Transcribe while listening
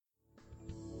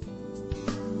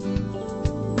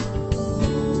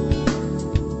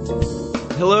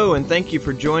Hello, and thank you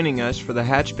for joining us for the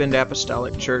Hatchbend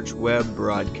Apostolic Church web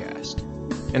broadcast.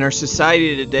 In our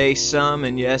society today, some,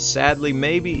 and yes, sadly,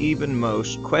 maybe even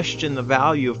most, question the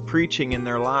value of preaching in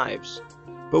their lives.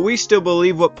 But we still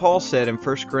believe what Paul said in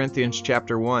 1 Corinthians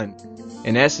chapter 1.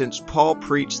 In essence, Paul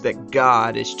preached that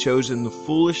God has chosen the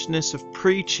foolishness of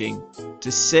preaching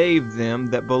to save them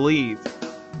that believe.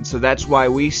 And so that's why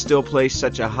we still place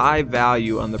such a high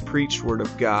value on the preached word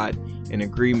of God in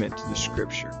agreement to the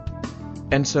Scripture.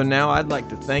 And so now I'd like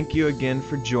to thank you again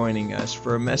for joining us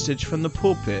for a message from the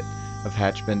pulpit of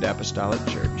Hatchbend Apostolic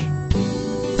Church.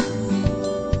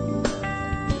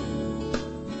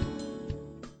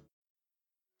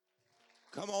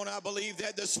 Come on, I believe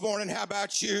that this morning. How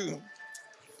about you?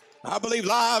 I believe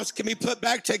lives can be put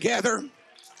back together.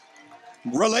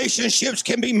 Relationships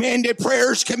can be mended.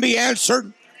 Prayers can be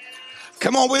answered.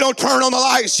 Come on, we don't turn on the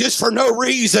lights just for no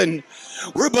reason.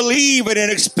 We're believing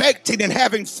and expecting and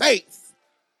having faith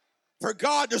for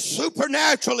God to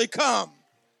supernaturally come.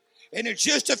 And in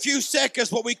just a few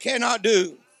seconds, what we cannot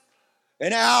do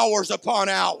in hours upon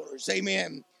hours.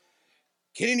 Amen.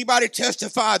 Can anybody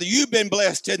testify that you've been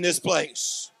blessed in this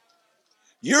place?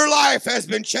 Your life has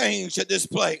been changed at this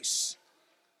place.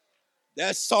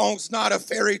 That song's not a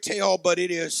fairy tale, but it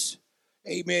is,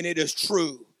 amen, it is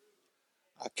true.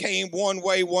 I came one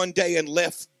way one day and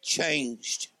left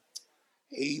changed.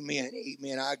 Amen,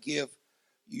 amen. I give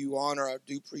you honor. I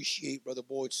do appreciate Brother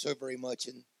Boyd so very much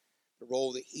in the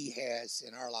role that he has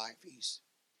in our life. He's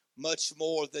much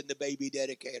more than the baby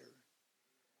dedicator.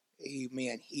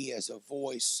 Amen. He has a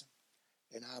voice,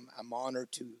 and I'm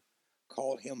honored to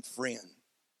call him friend.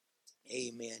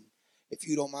 Amen. If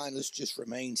you don't mind, let's just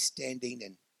remain standing,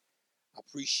 and I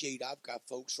appreciate I've got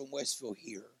folks from Westville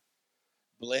here.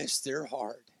 Bless their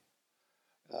heart.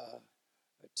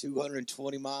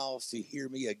 220 miles to hear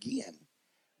me again.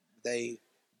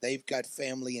 They've got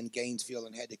family in Gainesville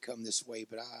and had to come this way,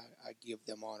 but I give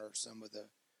them honor. Some of the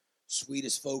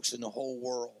sweetest folks in the whole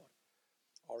world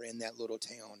are in that little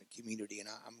town and community, and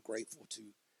I'm grateful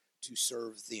to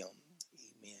serve them.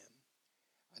 Amen.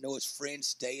 I know it's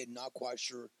Friends Day and not quite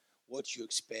sure what you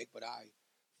expect, but I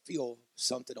feel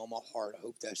something on my heart. I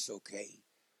hope that's okay.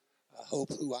 I hope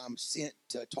who I'm sent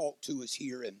to talk to is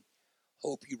here, and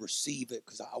hope you receive it,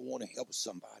 because I want to help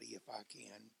somebody if I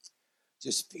can.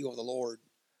 Just feel the Lord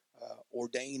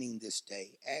ordaining this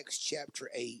day. Acts chapter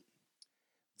 8,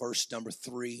 verse number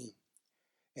 3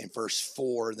 and verse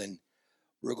 4. Then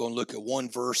we're going to look at one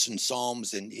verse in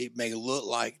Psalms, and it may look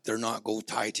like they're not going to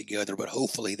tie together, but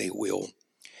hopefully they will.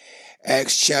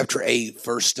 Acts chapter 8,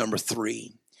 verse number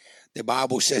 3. The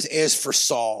Bible says, as for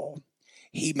Saul,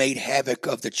 he made havoc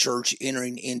of the church,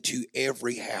 entering into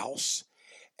every house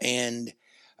and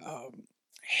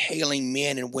hailing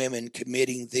men and women,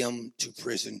 committing them to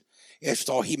prison. As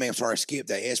for Saul,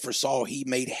 As for Saul, he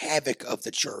made havoc of the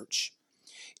church,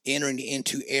 entering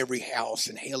into every house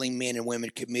and hailing men and women,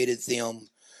 committed them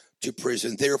to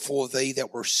prison. Therefore, they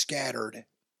that were scattered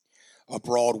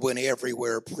abroad went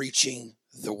everywhere preaching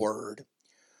the word.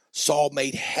 Saul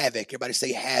made havoc, everybody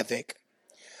say havoc,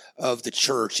 of the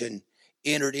church and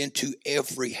entered into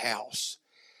every house.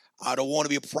 I don't want to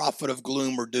be a prophet of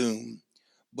gloom or doom,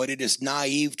 but it is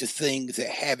naive to think that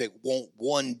havoc won't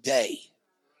one day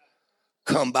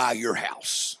come by your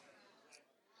house.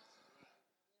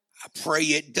 I pray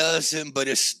it doesn't, but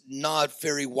it's not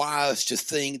very wise to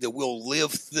think that we'll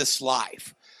live this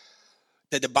life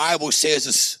that the Bible says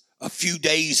is a few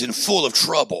days and full of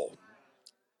trouble,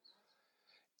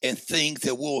 and think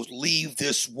that we'll leave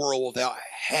this world without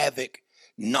havoc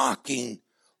knocking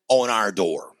on our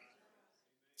door.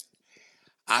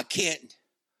 I can't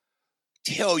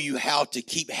tell you how to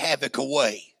keep havoc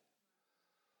away,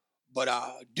 but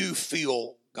I do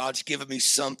feel God's given me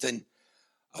something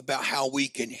about how we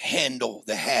can handle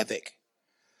the havoc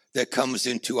that comes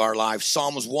into our life.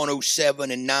 Psalms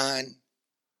 107 and 9,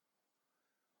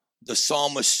 the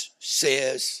psalmist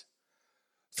says,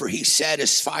 for he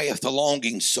satisfieth the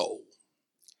longing soul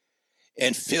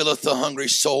and filleth the hungry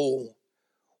soul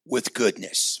with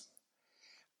goodness.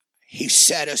 He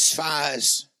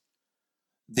satisfies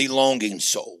the longing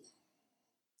soul.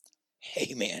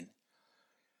 Amen.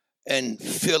 And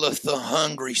filleth the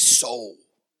hungry soul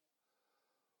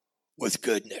with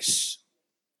goodness.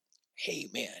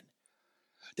 Amen.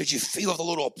 Did you feel the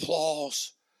little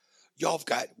applause? Y'all have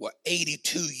got,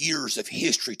 82 years of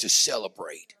history to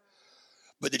celebrate.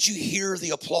 But did you hear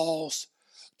the applause?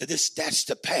 That's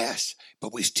the past,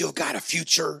 but we still got a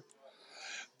future.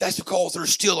 That's because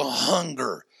there's still a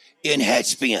hunger in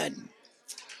Hatchbend.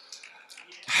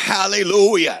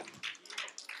 Hallelujah.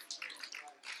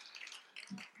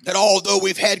 that although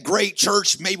we've had great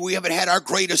church, maybe we haven't had our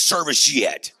greatest service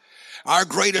yet, our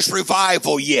greatest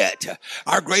revival yet,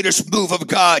 our greatest move of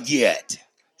God yet.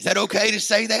 Is that okay to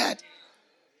say that?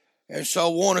 And so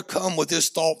I want to come with this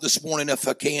thought this morning, if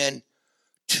I can.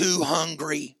 Too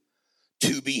hungry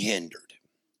to be hindered.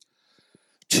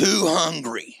 Too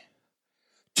hungry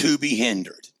to be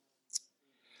hindered.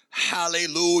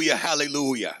 Hallelujah,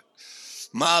 hallelujah.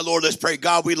 My Lord, let's pray.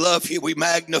 God, we love you. We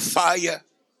magnify you.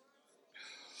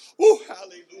 Oh,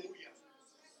 hallelujah.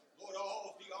 Lord,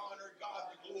 all the honor, God,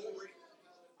 the glory,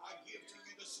 I give to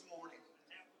you this morning.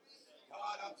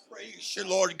 God, I praise you,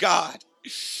 Lord God.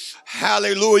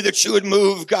 Hallelujah, that you would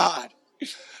move, God.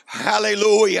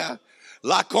 Hallelujah.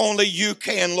 Like only you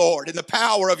can, Lord, in the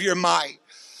power of your might.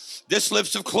 This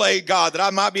lips of clay, God, that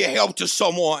I might be a help to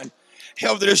someone.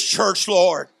 Help to this church,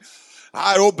 Lord.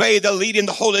 I'd obey the leading of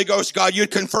the Holy Ghost, God.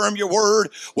 You'd confirm your word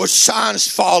with signs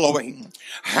following.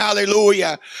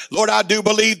 Hallelujah. Lord, I do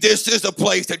believe this is a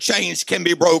place that chains can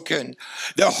be broken.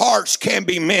 Their hearts can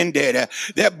be mended.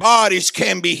 Their bodies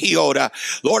can be healed.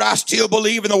 Lord, I still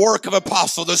believe in the work of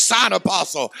apostle, the sign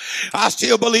apostle. I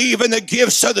still believe in the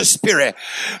gifts of the Spirit.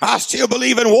 I still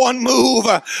believe in one move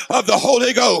of the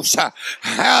Holy Ghost.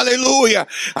 Hallelujah.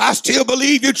 I still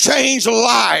believe you change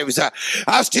lives.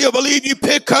 I still believe you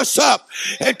pick us up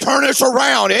and turn us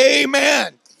around.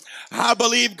 Amen. I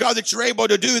believe, God, that you're able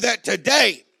to do that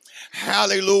today.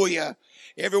 Hallelujah.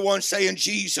 Everyone say in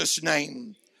Jesus'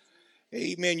 name.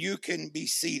 Amen. You can be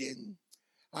seated.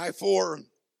 For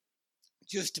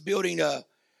just building a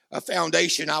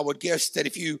foundation, I would guess that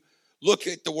if you look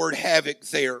at the word havoc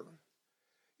there,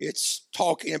 it's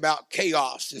talking about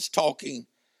chaos. It's talking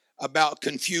about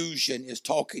confusion. It's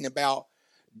talking about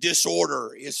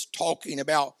disorder. It's talking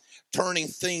about turning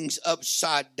things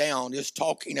upside down. It's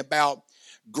talking about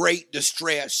great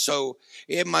distress. So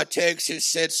in my text, it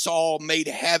said Saul made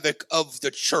havoc of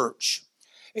the church.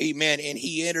 Amen. And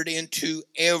he entered into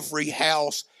every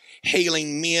house,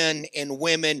 hailing men and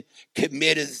women,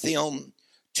 committed them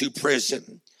to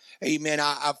prison. Amen.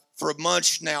 I've for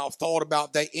months now thought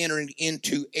about that, entering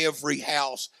into every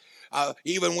house.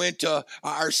 Even went to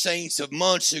our saints of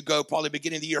months ago, probably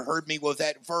beginning of the year, heard me with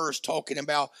that verse talking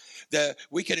about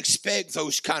we can expect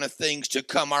those kind of things to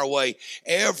come our way.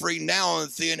 Every now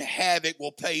and then, havoc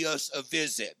will pay us a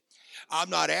visit. I'm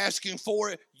not asking for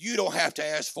it. You don't have to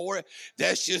ask for it.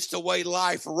 That's just the way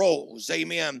life rolls.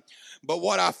 Amen. But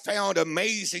what I found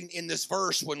amazing in this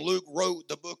verse when Luke wrote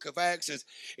the book of Acts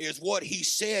is what he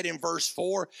said in verse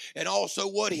 4 and also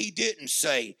what he didn't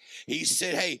say. He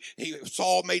said, hey,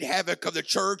 Saul made havoc of the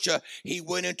church. He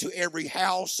went into every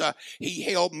house. He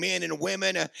held men and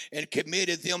women and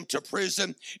committed them to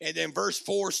prison. And then verse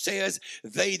 4 says,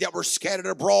 they that were scattered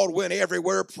abroad went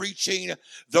everywhere preaching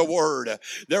the word.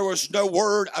 There was no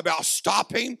word about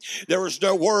stopping. There was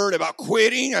no word about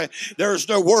quitting. There was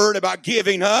no word about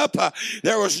giving up.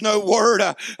 There was no word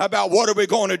about what are we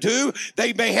going to do.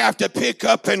 They may have to pick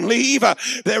up and leave.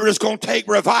 They were just going to take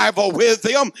revival with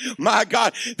them. My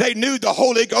God, they knew the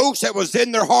Holy Ghost that was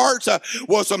in their hearts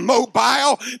was a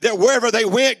mobile, that wherever they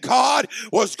went, God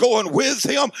was going with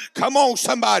them. Come on,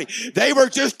 somebody. They were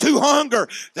just too hungry.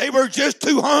 They were just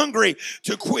too hungry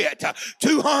to quit,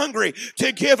 too hungry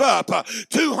to give up,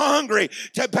 too hungry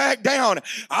to back down.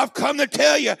 I've come to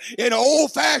tell you in an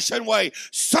old-fashioned way,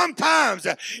 sometimes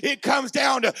it comes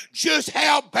down to just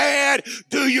how bad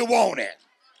do you want it?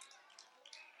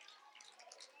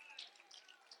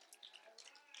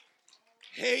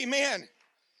 Amen.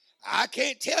 I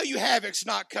can't tell you havoc's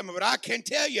not coming, but I can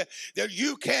tell you that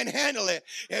you can handle it.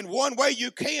 And one way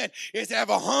you can is to have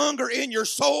a hunger in your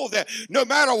soul that no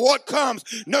matter what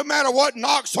comes, no matter what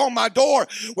knocks on my door,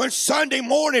 when Sunday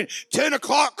morning, 10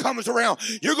 o'clock comes around,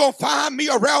 you're going to find me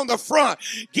around the front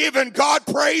giving God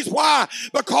praise. Why?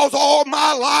 Because all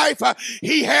my life,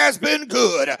 he has been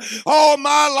good. All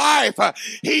my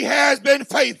life, he has been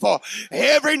faithful.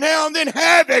 Every now and then,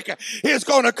 havoc is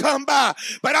going to come by,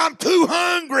 but I'm too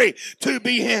hungry to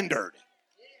be hindered.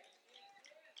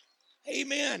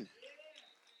 Amen.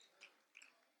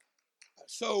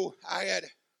 So I had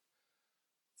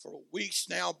for weeks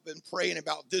now been praying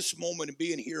about this moment and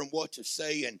being here and what to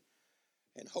say and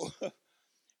hope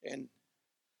it's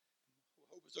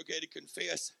okay to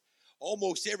confess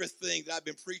almost everything that I've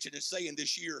been preaching and saying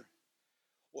this year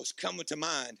was coming to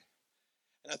mind.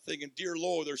 And I'm thinking, dear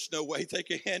Lord, there's no way they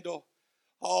can handle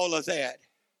all of that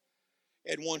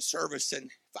in one service.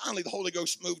 And finally, the Holy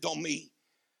Ghost moved on me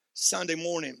Friday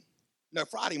morning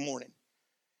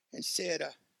and said,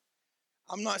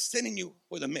 I'm not sending you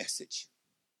with a message.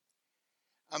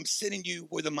 I'm sending you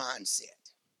with a mindset.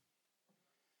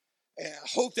 And I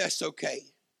hope that's okay.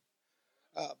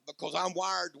 because I'm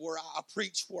wired where I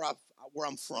preach where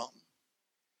I'm from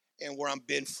and where I've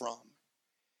been from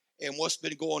and what's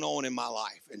been going on in my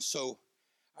life. And so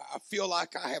I feel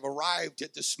like I have arrived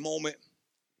at this moment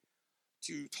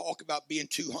to talk about being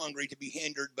too hungry to be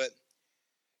hindered. But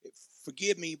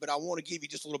forgive me, but I want to give you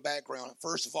just a little background.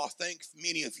 First of all, thanks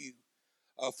many of you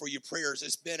for your prayers.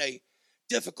 It's been a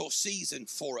difficult season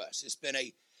for us. It's been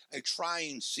a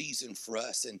trying season for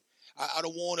us. And I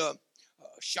don't want to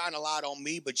shine a light on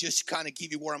me, but just kind of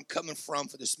give you where I'm coming from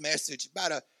for this message.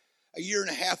 About a year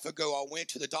and a half ago, I went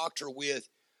to the doctor with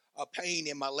a pain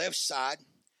in my left side.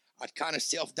 I'd kind of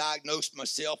self-diagnosed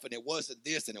myself, and it wasn't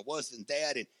this and it wasn't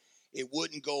that, and it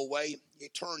wouldn't go away.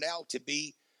 It turned out to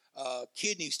be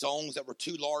kidney stones that were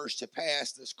too large to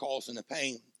pass that's causing the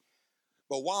pain.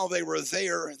 But while they were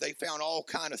there, they found all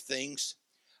kind of things.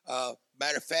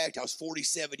 Matter of fact, I was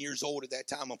 47 years old at that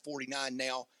time. I'm 49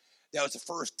 now. That was the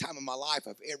first time in my life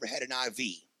I've ever had an IV.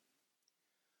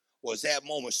 Was that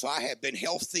moment. So I have been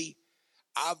healthy.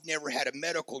 I've never had a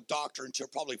medical doctor until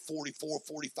probably 44,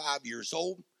 45 years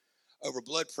old over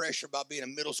blood pressure by being a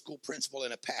middle school principal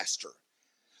and a pastor.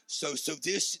 So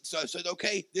I said,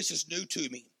 okay, this is new to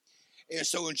me. And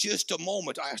so in just a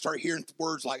moment, I started hearing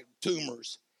words like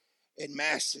tumors and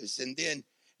masses. And then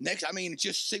next, it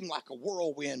just seemed like a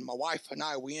whirlwind. My wife and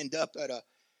I, we end up at a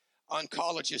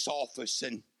oncologist's office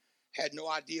and had no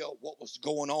idea what was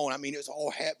going on. It was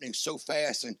all happening so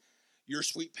fast. And your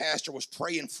sweet pastor was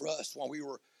praying for us while we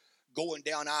were going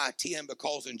down I-10,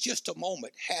 because in just a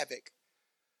moment, havoc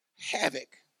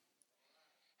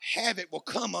will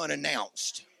come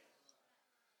unannounced.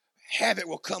 Havoc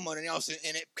will come unannounced.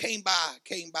 And it came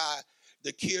by.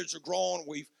 The kids are grown.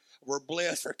 We're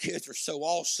blessed. Our kids are so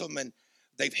awesome, and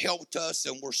they've helped us,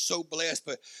 and we're so blessed.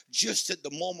 But just at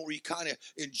the moment where you kind of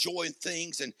enjoying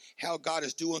things and how God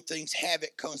is doing things,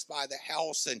 havoc comes by the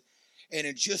house, and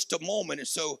in just a moment. And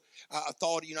so I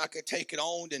thought, I could take it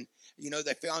on. And,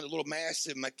 they found a little mass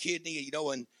in my kidney,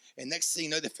 and next thing you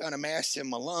know, they found a mass in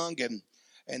my lung.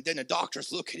 And then the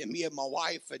doctor's looking at me and my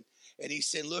wife, and he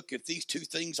said, look, if these two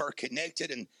things are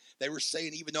connected, and they were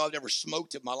saying, even though I've never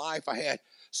smoked in my life, I had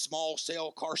small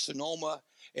cell carcinoma.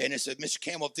 And I said, Mr.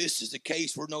 Campbell, if this is the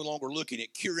case, we're no longer looking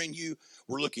at curing you.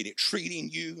 We're looking at treating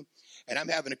you. And I'm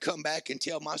having to come back and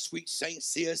tell my sweet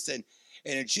saints this. And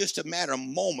in just a matter of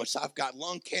moments, I've got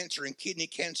lung cancer and kidney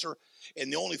cancer.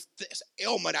 And the only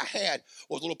ailment I had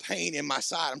was a little pain in my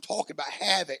side. I'm talking about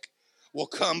havoc will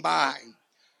come by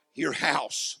your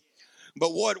house.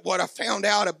 But what I found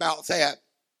out about that,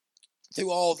 through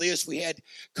all this, we had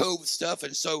COVID stuff,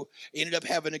 and so ended up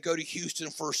having to go to Houston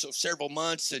for several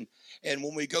months. And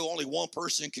when we go, only one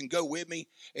person can go with me,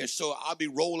 and so I'll be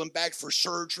rolling back for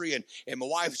surgery. And my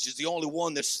wife is just the only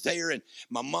one that's there. And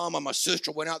my mom and my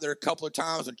sister went out there a couple of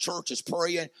times, and church is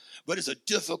praying. But it's a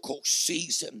difficult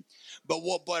season. But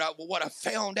what I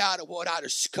found out and what I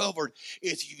discovered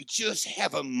is you just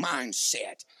have a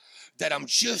mindset that I'm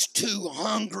just too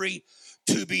hungry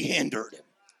to be hindered.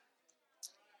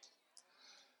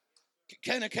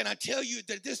 Can I tell you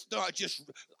that this is not just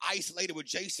isolated with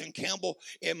Jason Campbell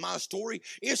in my story?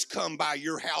 It's come by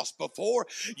your house before.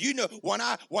 When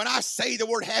I say the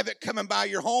word havoc coming by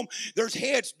your home, there's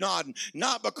heads nodding.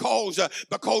 Not because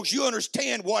you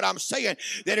understand what I'm saying,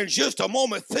 that in just a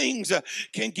moment things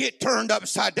can get turned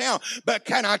upside down. But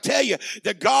can I tell you,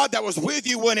 the God that was with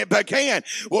you when it began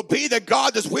will be the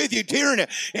God that's with you during it.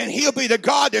 And he'll be the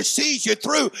God that sees you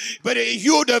through. But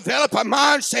you'll develop a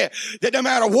mindset that no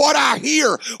matter what I hear,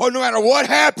 or no matter what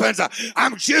happens,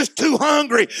 I'm just too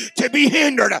hungry to be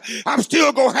hindered. I'm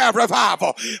still going to have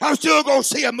revival. I'm still going to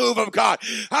see a move of God.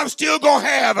 I'm still going to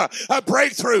have a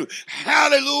breakthrough.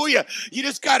 Hallelujah. You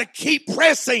just got to keep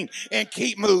pressing and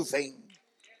keep moving.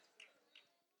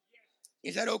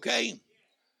 Is that okay?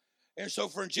 And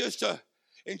so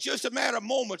in just a matter of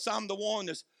moments, I'm the one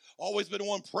that's always been the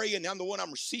one praying. I'm the one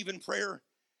I'm receiving prayer.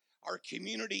 Our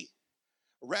community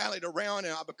rallied around,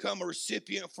 and I become a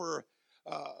recipient for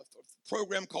a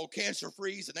program called Cancer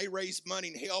Freeze, and they raise money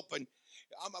and help, and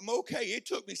I'm okay. It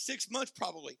took me 6 months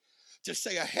probably to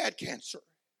say I had cancer.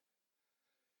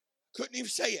 Couldn't even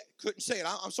say it. Couldn't say it.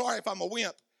 I'm sorry if I'm a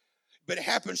wimp, but it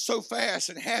happened so fast,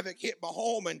 and havoc hit my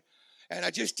home, and I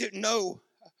just didn't know.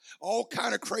 All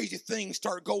kind of crazy things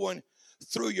start going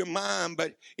through your mind,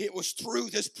 but it was through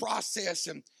this process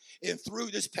and through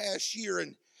this past year,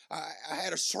 and I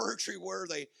had a surgery where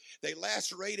they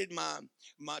lacerated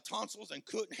my tonsils and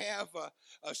couldn't have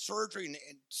a surgery and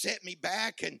set me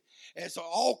back. And so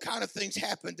all kind of things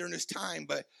happened during this time.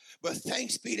 But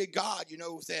thanks be to God,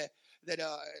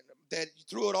 that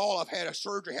through it all, I've had a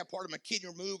surgery, had part of my kidney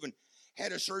removed, and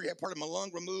had a surgery, had part of my lung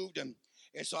removed. And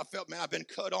And so I felt, man, I've been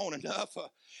cut on enough.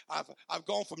 I've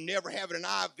gone from never having an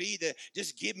IV to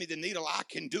just give me the needle. I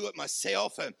can do it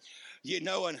myself. And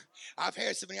and I've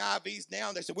had so many IVs now.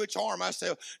 And they said, which arm? I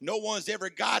said, no one's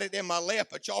ever got it in my left,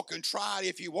 but y'all can try it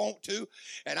if you want to.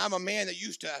 And I'm a man that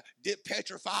used to get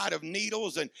petrified of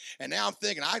needles. And now I'm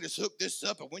thinking, I just hooked this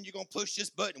up. And when you going to push this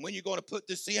button? When you going to put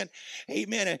this in?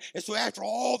 Amen. And so after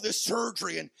all this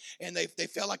surgery, and they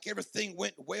felt like everything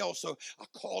went well. So I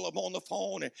call them on the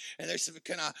phone, and they said,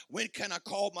 when can I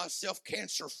call myself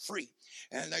cancer free?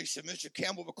 And they said, Mr.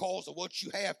 Campbell, because of what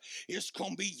you have, it's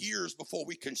going to be years before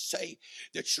we can say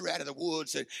that you're out of the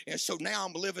woods. And so now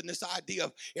I'm living this idea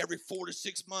of every 4 to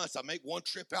 6 months, I make one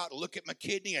trip out to look at my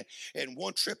kidney and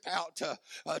one trip out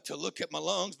to look at my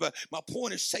lungs. But my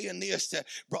point is saying this, that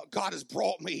God has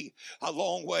brought me a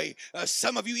long way.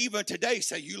 Some of you even today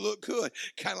say, you look good.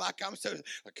 Kind of like I'm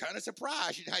kind of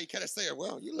surprised. You know how you kind of say,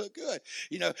 well, you look good.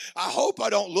 I hope I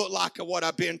don't look like what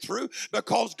I've been through,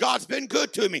 because God's been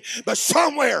good to me. But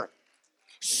somewhere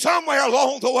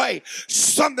along the way,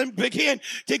 something began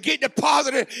to get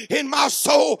deposited in my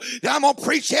soul that I'm going to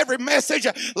preach every message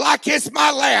like it's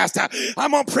my last.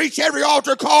 I'm going to preach every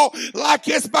altar call like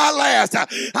it's my last.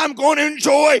 I'm going to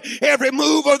enjoy every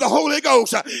move of the Holy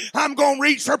Ghost. I'm going to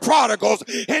reach for prodigals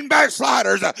and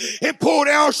backsliders and pull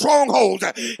down strongholds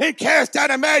and cast out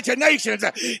imaginations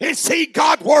and see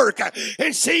God work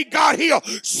and see God heal.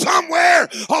 Somewhere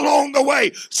along the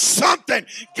way, something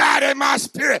got in my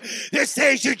spirit that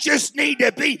says you just need to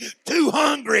be too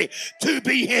hungry to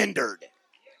be hindered.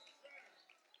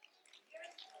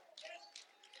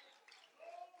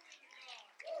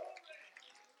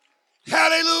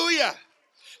 Hallelujah.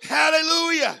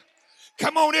 Hallelujah.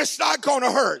 Come on, it's not going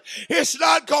to hurt. It's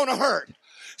not going to hurt.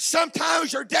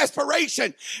 Sometimes your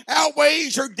desperation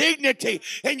outweighs your dignity,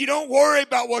 and you don't worry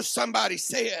about what somebody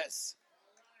says.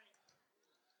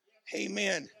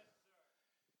 Amen.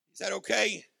 Is that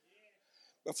okay?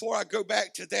 Before I go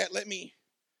back to that, let me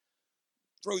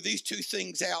throw these two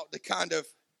things out, the kind of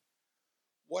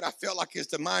what I felt like is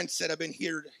the mindset I've been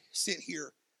sent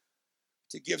here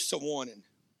to give someone. And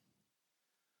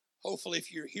hopefully,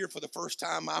 if you're here for the first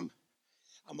time, I'm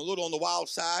a little on the wild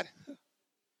side. And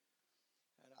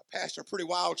I pastor a pretty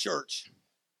wild church.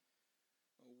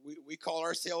 We call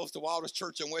ourselves the wildest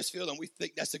church in Westfield, and we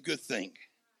think that's a good thing.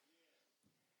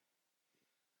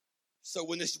 So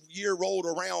when this year rolled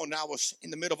around and I was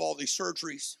in the middle of all these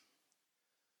surgeries,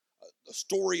 the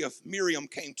story of Miriam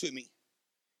came to me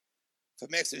from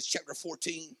Exodus chapter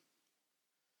 14.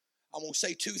 I'm going to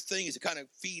say two things that kind of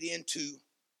feed into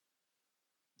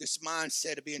this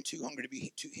mindset of being too hungry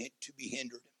to be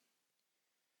hindered.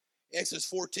 Exodus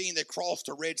 14, they crossed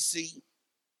the Red Sea.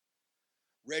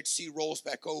 Red Sea rolls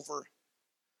back over.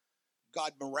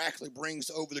 God miraculously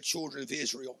brings over the children of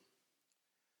Israel.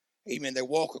 Amen. They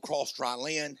walk across dry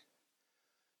land.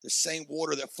 The same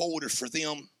water that folded for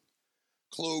them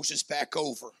closes back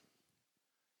over.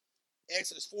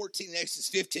 Exodus 14 and Exodus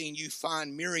 15, you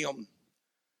find Miriam,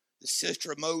 the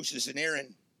sister of Moses and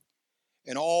Aaron,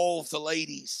 and all the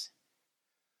ladies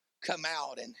come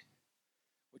out and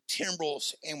with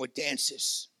timbrels and with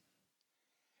dances.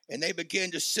 And they begin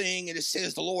to sing, and it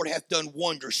says, the Lord hath done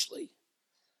wondrously.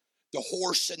 The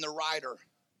horse and the rider,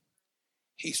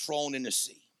 he's thrown in the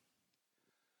sea.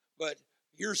 But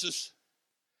here's this,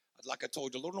 like I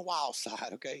told you, a little on the wild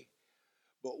side, okay?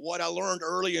 But what I learned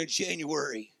early in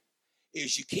January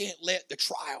is you can't let the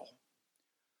trial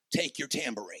take your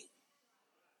tambourine.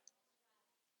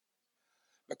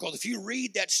 Because if you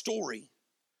read that story,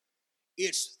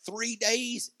 it's 3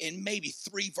 days and maybe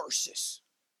 3 verses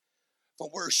from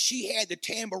where she had the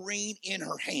tambourine in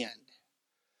her hand,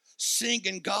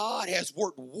 singing, God has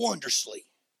worked wondrously.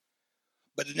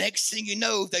 But the next thing you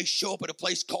know, they show up at a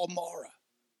place called Marah,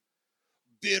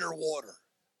 bitter water.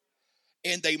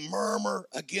 And they murmur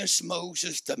against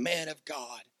Moses, the man of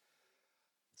God.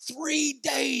 3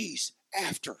 days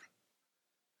after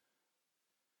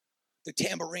the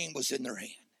tambourine was in their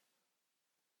hand.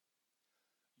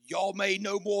 Y'all may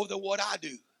know more than what I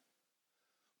do,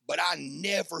 but I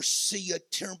never see a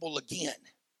timbrel again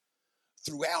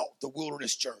throughout the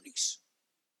wilderness journeys.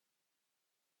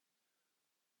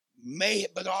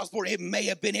 But Osborne, it may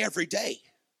have been every day,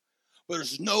 but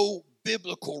there's no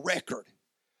biblical record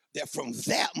that from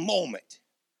that moment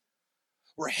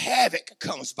where havoc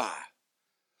comes by,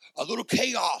 a little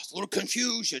chaos, a little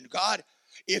confusion, God,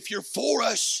 if you're for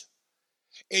us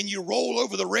and you roll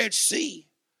over the Red Sea,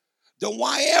 then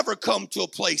why ever come to a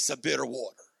place of bitter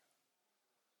water?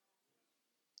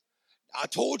 I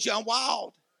told you I'm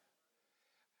wild.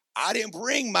 I didn't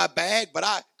bring my bag,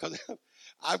 but because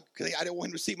I didn't want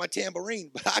him to see my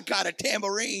tambourine, but I got a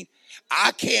tambourine.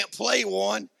 I can't play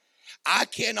one. I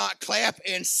cannot clap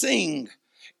and sing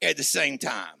at the same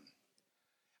time.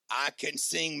 I can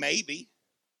sing maybe,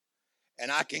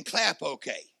 and I can clap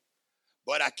okay,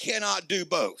 but I cannot do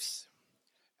both.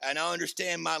 And I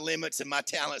understand my limits and my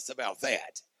talents about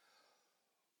that.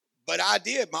 But I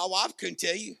did. My wife couldn't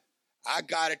tell you. I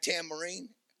got a tambourine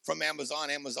from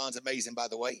Amazon. Amazon's amazing, by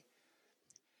the way.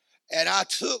 And I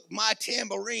took my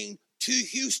tambourine to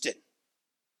Houston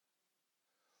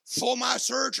for my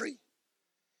surgery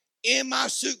in my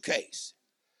suitcase.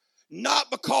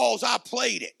 Not because I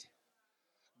played it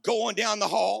going down the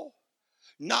hall.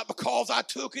 Not because I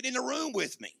took it in the room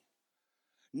with me.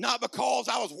 Not because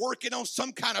I was working on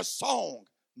some kind of song.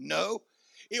 No,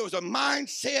 it was a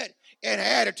mindset and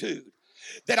attitude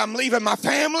that I'm leaving my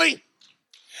family.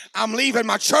 I'm leaving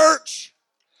my church.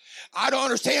 I don't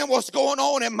understand what's going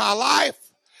on in my life.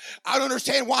 I don't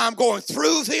understand why I'm going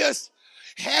through this.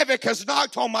 Havoc has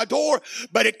knocked on my door,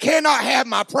 but it cannot have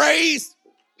my praise.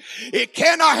 It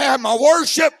cannot have my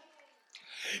worship.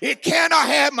 It cannot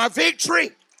have my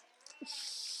victory.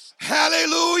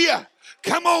 Hallelujah.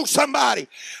 Come on, somebody.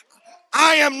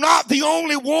 I am not the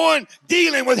only one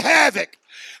dealing with havoc.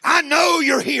 I know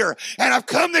you're here, and I've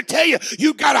come to tell you,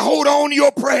 you got to hold on to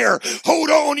your prayer. Hold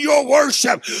on to your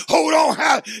worship. Hold on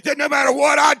that no matter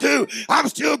what I do, I'm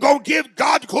still going to give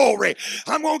God glory.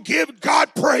 I'm going to give God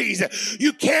praise.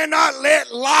 You cannot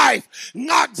let life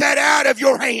knock that out of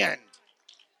your hand.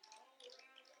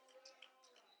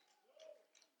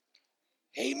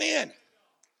 Amen.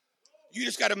 You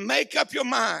just got to make up your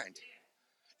mind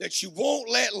that you won't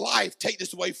let life take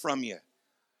this away from you.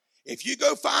 If you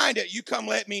go find it, you come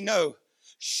let me know.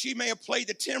 She may have played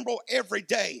the timbrel every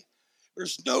day.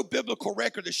 There's no biblical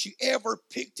record that she ever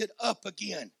picked it up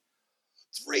again.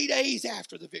 3 days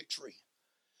after the victory,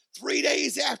 3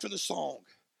 days after the song,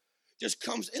 just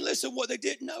comes. And listen, what they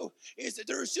didn't know is that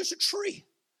there was just a tree.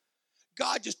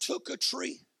 God just took a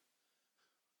tree,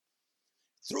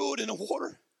 threw it in the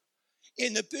water,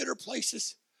 and the bitter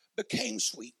places became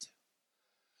sweet.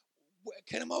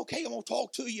 I'm okay. I'm going to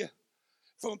talk to you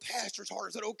from a pastor's heart.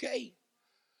 Is that okay?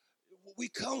 We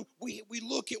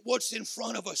look at what's in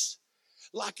front of us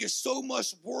like it's so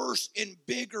much worse and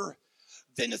bigger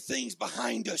than the things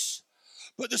behind us.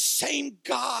 But the same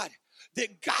God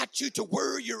that got you to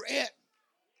where you're at,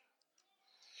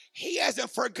 He hasn't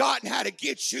forgotten how to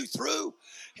get you through.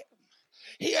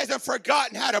 He hasn't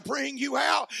forgotten how to bring you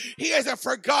out. He hasn't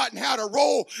forgotten how to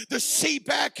roll the sea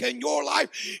back in your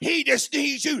life. He just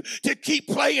needs you to keep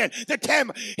playing the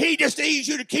tambourine. He just needs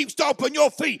you to keep stomping your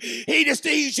feet. He just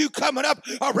needs you coming up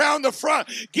around the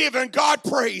front, giving God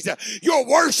praise. Your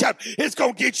worship is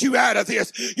going to get you out of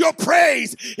this. Your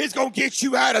praise is going to get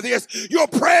you out of this. Your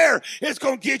prayer is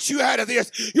going to get you out of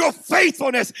this. Your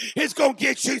faithfulness is going to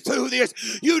get you through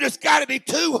this. You just got to be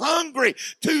too hungry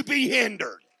to be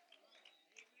hindered.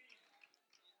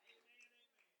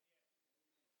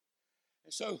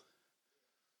 So,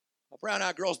 a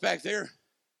brown-eyed girl's back there.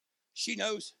 She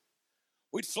knows.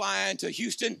 We'd fly into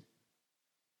Houston, and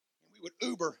we would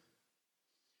Uber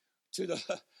to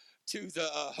the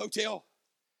hotel.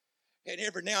 And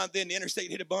every now and then, the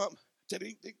interstate hit a bump.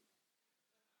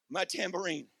 My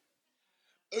tambourine.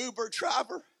 Uber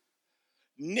driver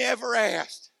never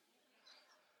asked.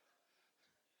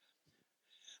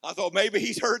 I thought maybe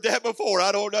he's heard that before.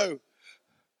 I don't know.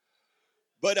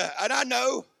 But and I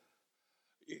know.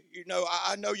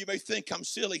 I know you may think I'm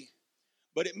silly,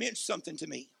 but it meant something to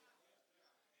me.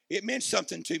 It meant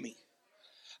something to me.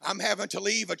 I'm having to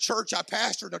leave a church I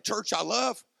pastor and a church I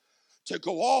love to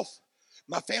go off.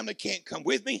 My family can't come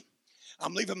with me.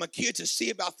 I'm leaving my kids to see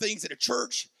about things at a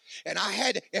church. And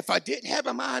if I didn't have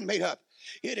my mind made up,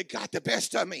 it'd have got the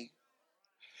best of me.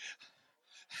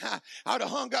 I'd have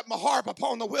hung up my harp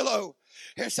upon the willow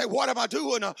and say, what am I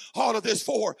doing all of this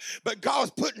for? But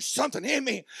God's putting something in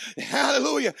me,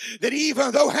 hallelujah, that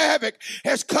even though havoc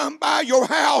has come by your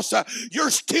house, you're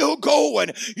still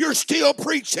going, you're still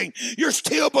preaching, you're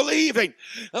still believing.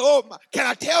 Oh, can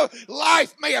I tell,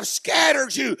 life may have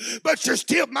scattered you, but you're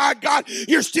still, my God,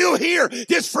 you're still here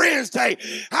this Friends Day.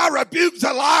 I rebuke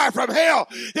the lie from hell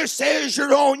that says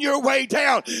you're on your way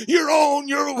down, you're on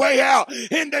your way out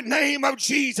in the name of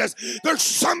Jesus. There's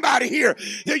somebody here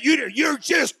that you're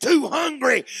just too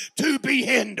hungry to be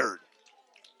hindered.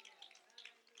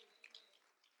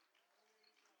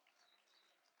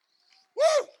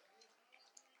 Woo!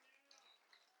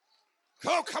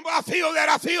 Oh, come on, I feel that.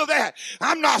 I feel that.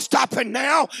 I'm not stopping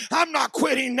now. I'm not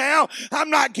quitting now. I'm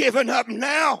not giving up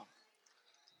now.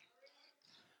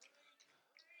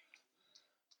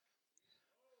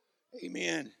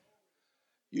 Amen.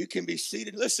 You can be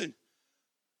seated. Listen,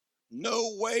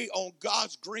 no way on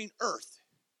God's green earth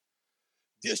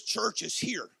this church is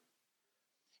here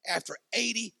after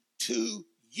 82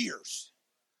 years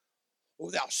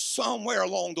without somewhere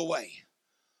along the way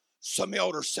some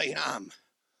elders saying, I'm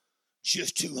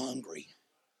just too hungry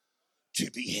to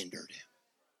be hindered.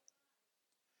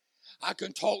 I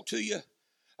can talk to you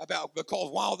about,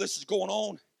 because while this is going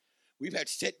on, we've had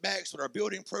setbacks with our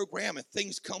building program and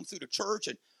things come through the church,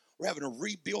 and we're having to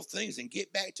rebuild things and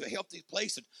get back to a healthy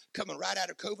place and coming right out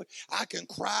of COVID. I can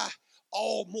cry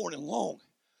all morning long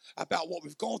about what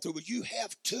we've gone through, but you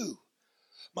have too.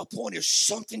 My point is,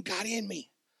 something got in me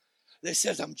that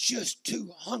says I'm just too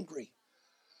hungry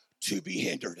to be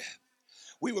hindered.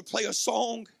 We would play a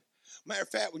song. Matter of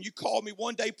fact, when you called me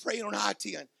one day praying on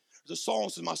I-10, the song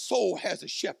says, my soul has a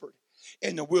shepherd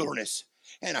in the wilderness,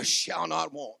 and I shall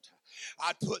not want.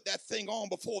 I'd put that thing on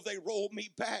before they rolled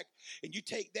me back. And you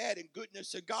take that in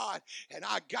goodness of God, and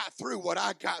I got through what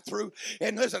I got through.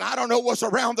 And listen, I don't know what's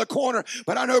around the corner,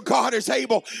 but I know God is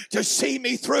able to see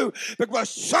me through,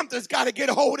 because something's got to get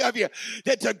a hold of you.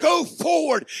 That to go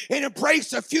forward and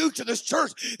embrace the future of this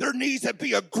church, there needs to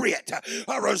be a grit,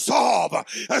 a resolve,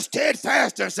 a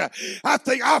steadfastness. I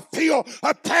feel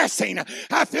a passing.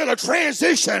 I feel a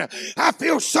transition. I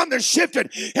feel something shifting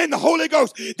in the Holy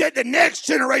Ghost, that the next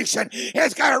generation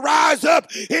has got to rise up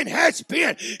and has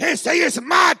been and say, it's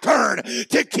my turn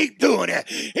to keep doing it.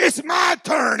 It's my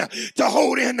turn to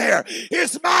hold in there.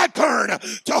 It's my turn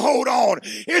to hold on.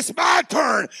 It's my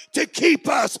turn to keep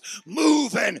us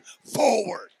moving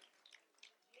forward.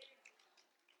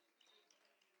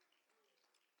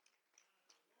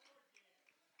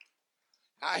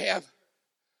 I have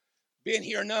been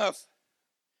here enough.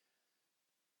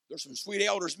 There's some sweet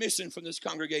elders missing from this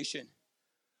congregation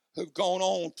who've gone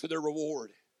on to their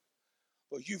reward.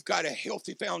 But you've got a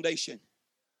healthy foundation,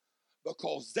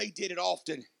 because they did it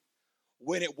often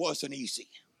when it wasn't easy.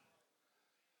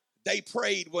 They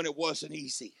prayed when it wasn't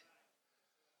easy.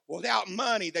 Without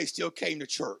money, they still came to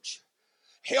church.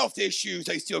 Health issues,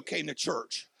 they still came to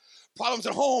church. Problems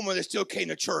at home, and they still came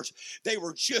to church. They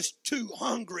were just too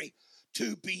hungry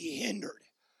to be hindered.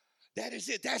 That is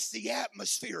it. That's the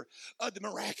atmosphere of the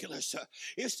miraculous.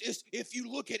 It's if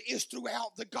you look at it, it's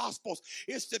throughout the Gospels.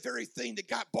 It's the very thing that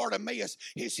got Bartimaeus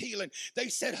his healing. They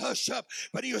said, hush up,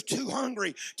 but he was too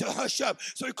hungry to hush up,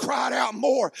 so he cried out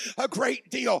more, a great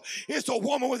deal. It's a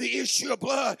woman with the issue of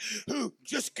blood who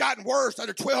just gotten worse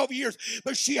under 12 years,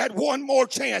 but she had one more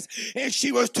chance, and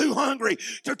she was too hungry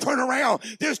to turn around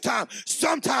this time.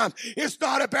 Sometimes it's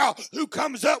not about who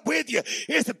comes up with you.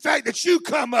 It's the fact that you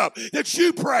come up, that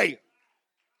you pray.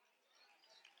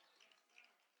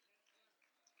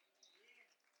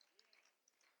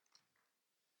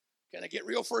 Can I get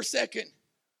real for a second?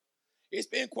 It's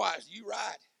been quiet. You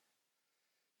right.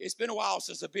 It's been a while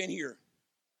since I've been here.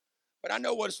 But I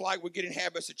know what it's like. We get in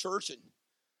habits of church, and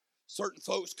certain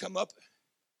folks come up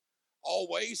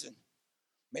always, and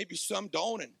maybe some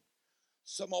don't, and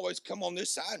some always come on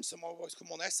this side, and some always come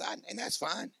on that side, and that's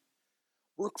fine.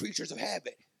 We're creatures of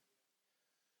habit.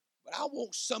 But I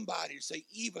want somebody to say,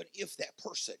 even if that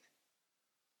person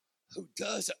who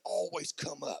doesn't always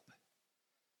come up,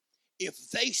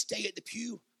 if they stay at the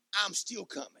pew, I'm still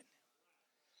coming.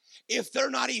 If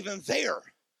they're not even there,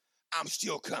 I'm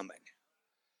still coming.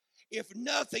 If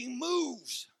nothing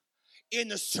moves in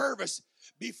the service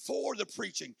before the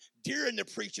preaching, during the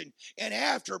preaching, and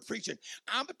after preaching,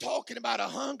 I'm talking about a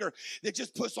hunger that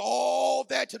just puts all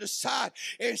that to the side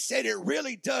and said it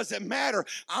really doesn't matter.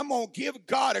 I'm going to give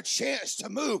God a chance to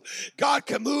move. God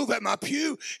can move at my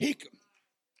pew. He can.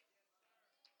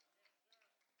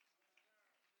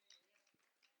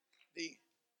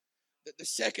 The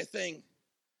second thing,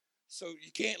 so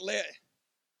you can't let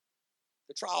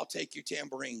the trial take your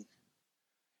tambourine.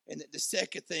 And the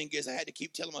second thing is, I had to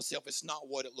keep telling myself, it's not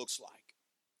what it looks like.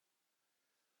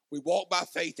 We walk by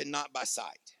faith and not by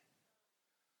sight.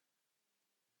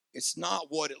 It's not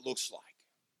what it looks like.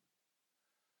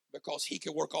 Because he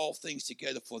can work all things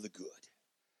together for the good.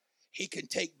 He can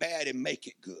take bad and make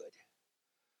it good.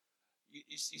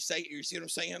 You see what I'm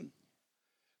saying?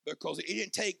 Because it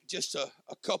didn't take just a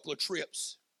couple of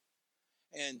trips.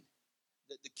 And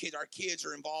our kids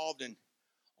are involved, and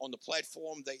on the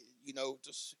platform, they've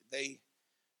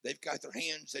got their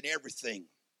hands in everything.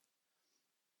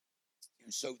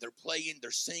 And so they're playing,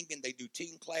 they're singing, they do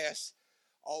team class,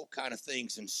 all kind of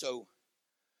things. And so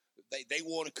they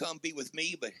want to come be with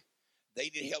me, but they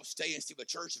didn't help stay and see the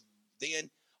church. Then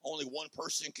only one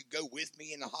person could go with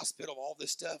me in the hospital, all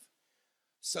this stuff.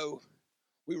 So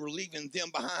we were leaving them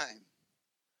behind.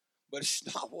 But it's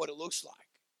not what it looks like.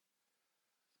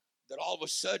 that all of a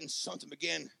sudden something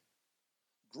began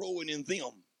growing in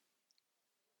them.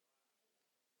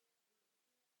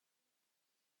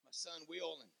 My son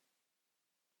Will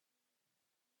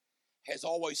has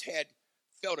always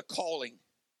felt a calling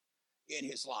in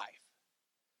his life.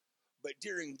 But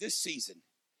during this season,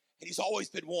 and he's always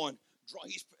been one,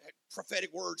 he's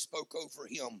prophetic words spoke over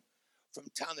him from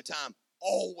time to time,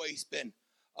 always been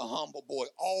a humble boy,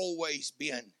 always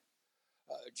been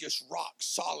just rock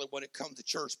solid when it comes to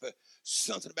church. But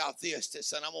something about this that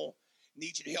said, I'm going to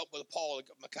need you to help with Paul,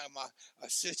 my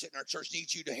assistant in our church,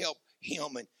 needs you to help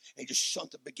him. And just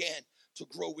something began to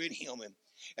grow in him.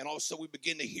 And also we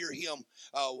begin to hear him.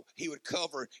 He would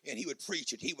cover and he would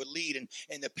preach and he would lead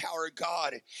and the power of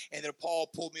God. And then Paul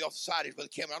pulled me off the side. He said,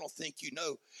 Brother Cameron, I don't think you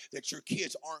know that your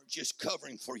kids aren't just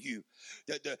covering for you,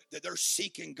 that they're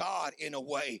seeking God in a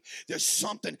way. There's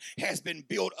something has been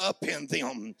built up in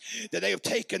them, that they have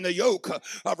taken the yoke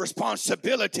of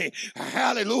responsibility.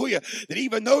 Hallelujah. That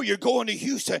even though you're going to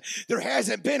Houston, there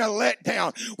hasn't been a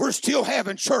letdown. We're still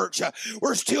having church.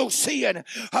 We're still seeing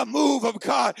a move of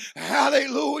God.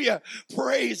 Hallelujah.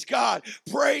 Praise God.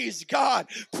 Praise God.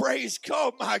 Praise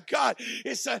God. Oh my God.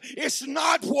 It's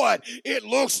not what it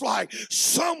looks like.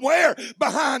 Somewhere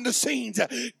behind the scenes,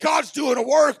 God's doing a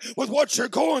work with what you're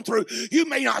going through. You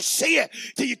may not see it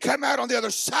till you come out on the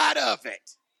other side of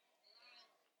it.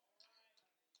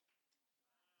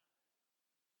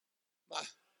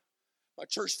 My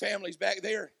church family's back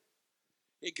there.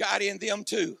 It got in them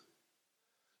too.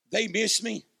 They missed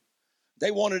me.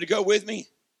 They wanted to go with me.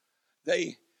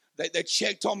 They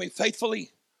checked on me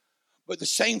faithfully, but the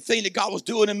same thing that God was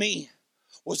doing to me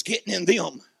was getting in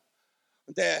them.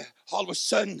 That all of a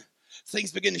sudden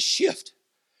things begin to shift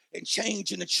and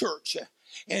change in the church,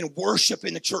 and worship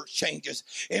in the church changes,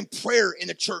 and prayer in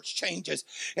the church changes,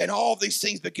 and all these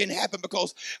things begin to happen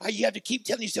because you have to keep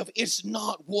telling yourself it's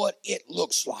not what it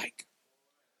looks like.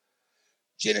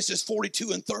 Genesis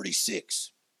 42:36.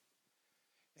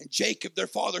 And Jacob, their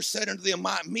father, said unto them,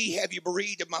 me have you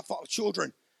bereaved of my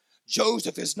children?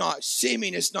 Joseph is not.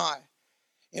 Simeon is not.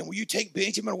 And will you take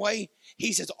Benjamin away?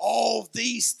 He says, all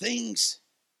these things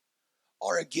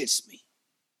are against me.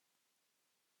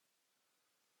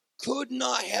 Could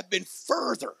not have been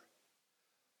further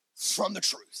from the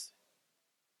truth.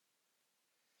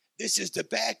 This is the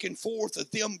back and forth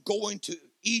of them going to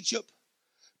Egypt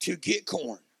to get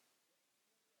corn.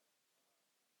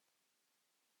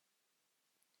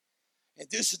 And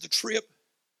this is the trip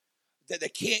that they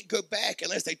can't go back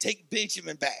unless they take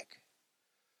Benjamin back.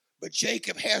 But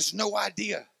Jacob has no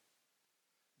idea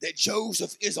that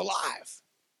Joseph is alive,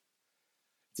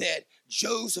 that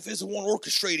Joseph is the one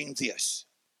orchestrating this,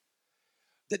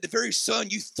 that the very son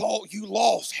you thought you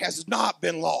lost has not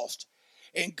been lost,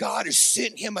 and God is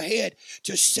sending him ahead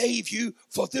to save you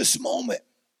for this moment.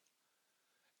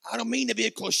 I don't mean to be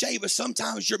a cliche, but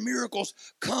sometimes your miracles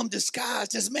come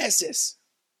disguised as messes.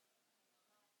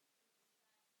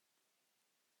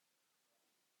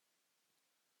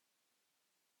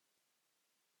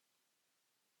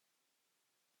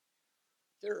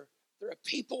 There are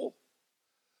people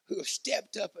who have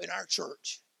stepped up in our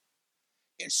church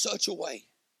in such a way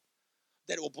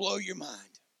that it will blow your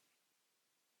mind.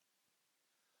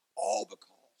 All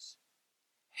because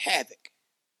havoc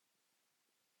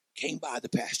came by the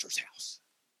pastor's house.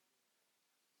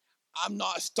 I'm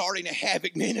not starting a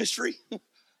havoc ministry. I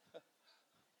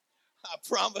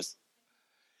promise.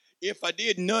 If I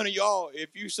did, none of y'all,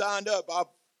 if you signed up,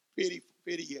 I'll pity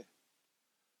you.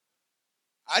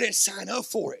 I didn't sign up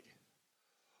for it.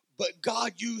 But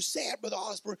God used that, Brother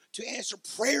Osborne, to answer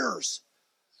prayers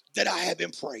that I have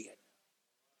been praying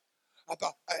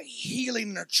about a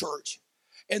healing in our church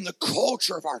and the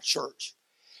culture of our church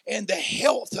and the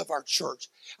health of our church.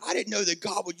 I didn't know that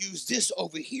God would use this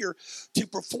over here to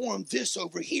perform this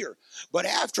over here. But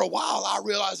after a while, I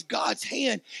realized God's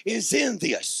hand is in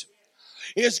this.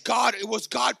 Was God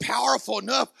powerful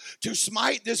enough to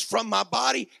smite this from my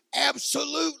body?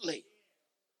 Absolutely.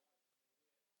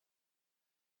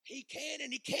 He can,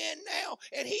 and he can now,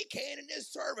 and he can in this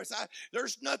service.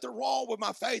 There's nothing wrong with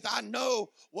my faith. I know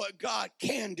what God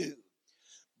can do.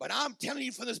 But I'm telling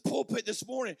you from this pulpit this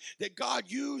morning that God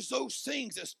used those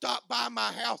things that stopped by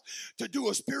my house to do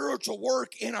a spiritual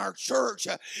work in our church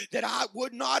that I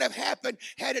would not have happened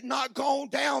had it not gone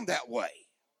down that way.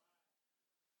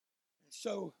 And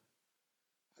so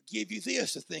I give you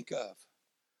this to think of.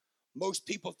 Most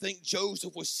people think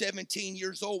Joseph was 17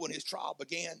 years old when his trial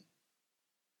began.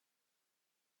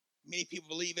 Many people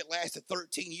believe it lasted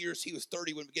 13 years. He was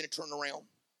 30 when it began to turn around.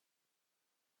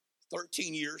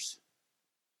 13 years.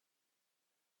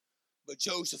 But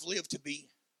Joseph lived to be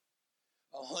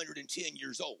 110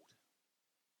 years old.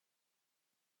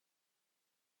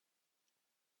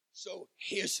 So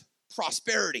his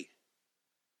prosperity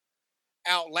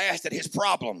outlasted his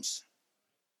problems.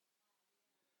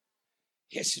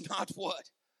 It's not what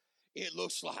it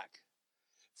looks like.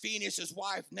 Phinehas'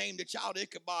 wife named the child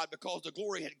Ichabod because the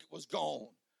glory was gone.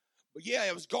 But yeah,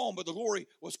 it was gone, but the glory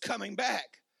was coming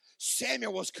back.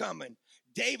 Samuel was coming.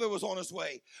 David was on his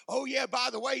way. Oh yeah, by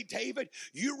the way, David,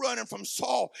 you running from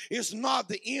Saul is not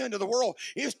the end of the world.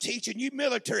 It's teaching you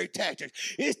military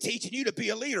tactics. It's teaching you to be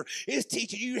a leader. It's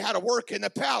teaching you how to work in the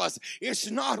palace.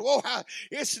 It's not what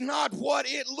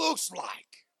it looks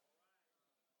like.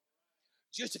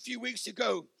 Just a few weeks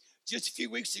ago,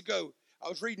 I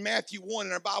was reading Matthew 1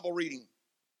 in our Bible reading.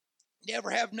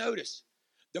 Never have noticed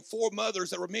the 4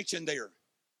 mothers that were mentioned there,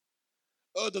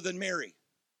 other than Mary.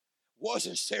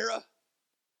 Wasn't Sarah,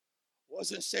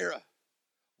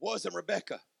 wasn't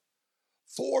Rebecca.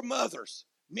 4 mothers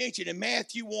mentioned in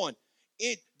Matthew 1,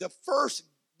 in the first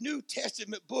New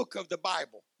Testament book of the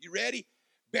Bible. You ready?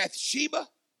 Bathsheba,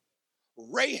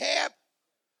 Rahab,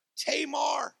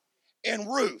 Tamar, and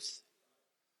Ruth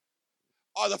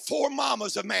are the 4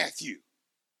 mamas of Matthew.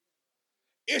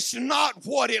 It's not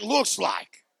what it looks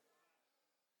like.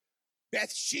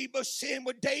 Bathsheba sinned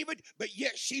with David, but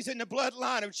yet she's in the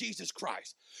bloodline of Jesus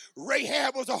Christ.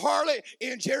 Rahab was a harlot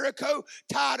in Jericho,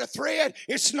 tied a thread.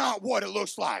 It's not what it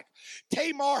looks like.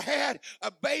 Tamar had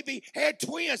a baby, had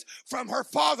twins from her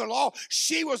father-in-law.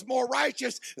 She was more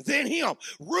righteous than him.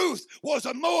 Ruth was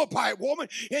a Moabite woman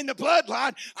in the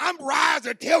bloodline. I'm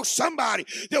rising to tell somebody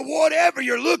that whatever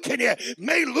you're looking at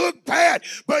may look bad,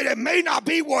 but it may not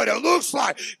be what it looks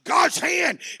like. God's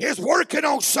hand is working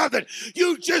on something.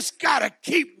 You just got to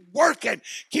keep working,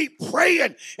 keep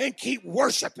praying, and keep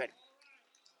worshiping.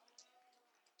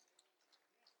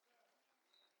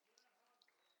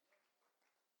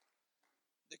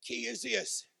 The key is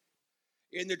this.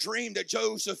 In the dream that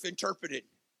Joseph interpreted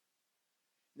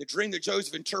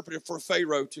for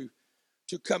Pharaoh to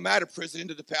come out of prison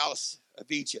into the palace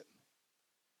of Egypt,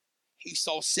 he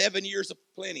saw 7 years of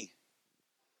plenty,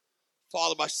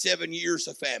 followed by 7 years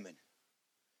of famine.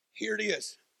 Here it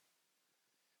is.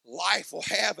 Life will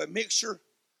have a mixture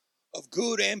of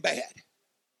good and bad.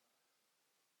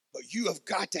 But you have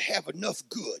got to have enough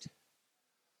good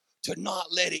to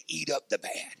not let it eat up the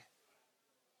bad.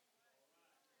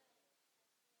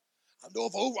 I know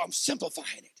I'm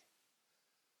simplifying it.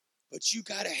 But you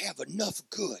got to have enough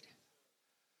good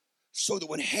so that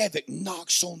when havoc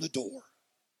knocks on the door,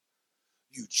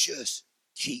 you just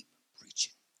keep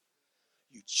preaching.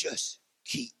 You just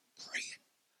keep praying.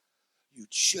 You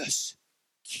just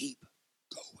keep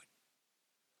going.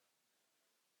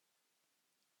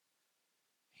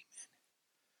 Amen.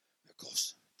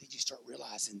 Because did you start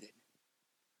realizing that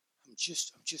I'm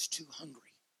just too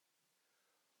hungry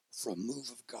for a move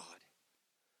of God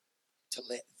to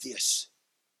let this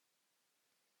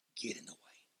get in the way.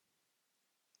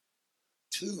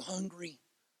 Too hungry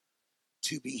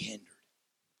to be hindered.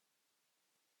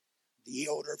 The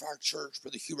elder of our church,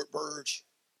 Brother Hubert Burge,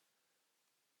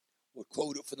 would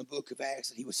quote it from the book of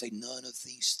Acts, and he would say, none of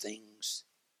these things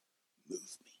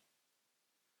move me.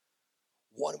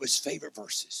 One of his favorite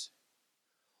verses,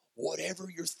 whatever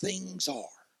your things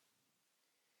are,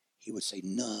 he would say,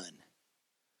 none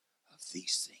of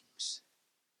these things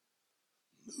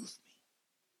move me.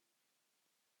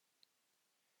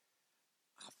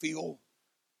 I feel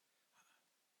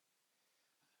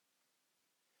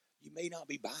you may not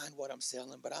be buying what I'm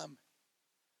selling, but I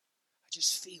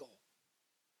just feel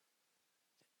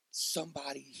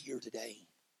somebody here today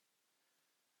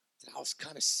that I was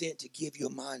kind of sent to give you a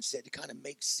mindset to kind of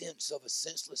make sense of a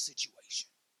senseless situation.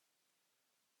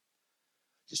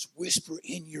 Just whisper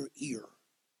in your ear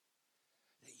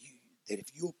that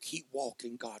if you'll keep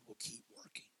walking, God will keep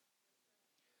working.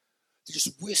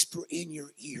 Just whisper in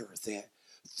your ear that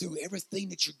through everything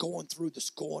that you're going through that's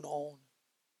going on,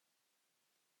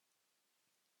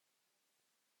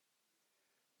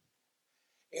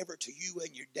 ever to you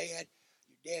and your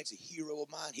dad's a hero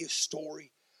of mine. His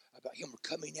story about him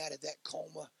coming out of that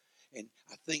coma, and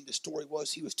I think the story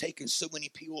was he was taking so many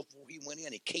pills before he went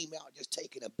in. He came out just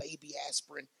taking a baby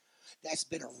aspirin. That's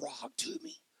been a rock to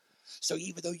me. So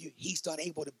even though he's not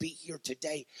able to be here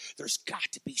today, there's got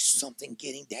to be something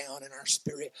getting down in our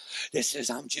spirit that says,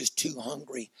 I'm just too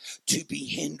hungry to be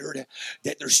hindered,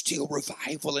 that there's still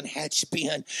revival in Hatch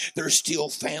Bend. There's still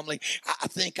family. I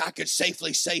think I could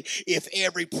safely say if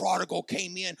every prodigal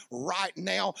came in right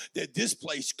now, that this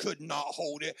place could not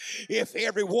hold it. If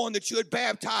everyone that you had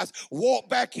baptized walked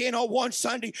back in on one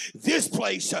Sunday, this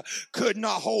place could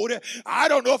not hold it. I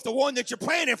don't know if the one that you're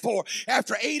planning for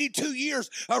after 82 years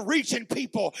of reaching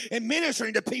people and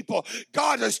ministering to people.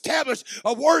 God has established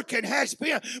a work and has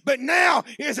been. But now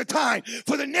is the time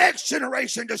for the next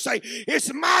generation to say,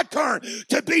 it's my turn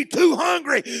to be too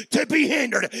hungry to be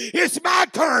hindered. It's my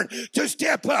turn to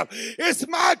step up. It's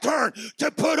my turn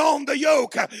to put on the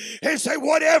yoke and say,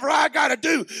 whatever I got to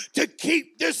do to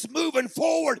keep this moving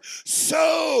forward,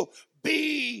 so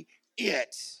be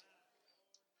it.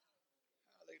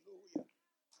 Hallelujah.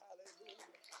 Hallelujah.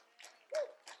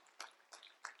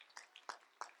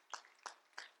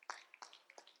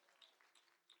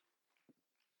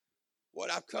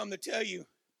 What I've come to tell you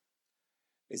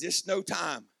is it's no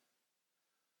time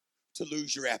to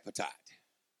lose your appetite.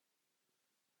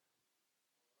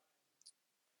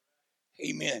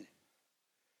 Amen.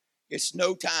 It's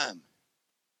no time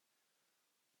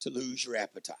to lose your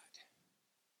appetite.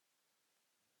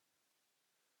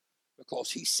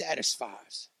 Because he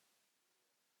satisfies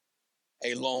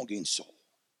a longing soul.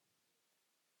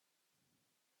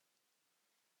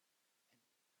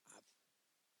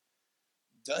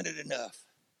 I've done it enough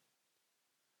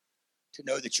to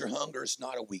know that your hunger is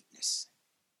not a weakness,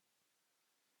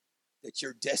 that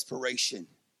your desperation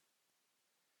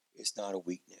is not a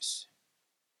weakness.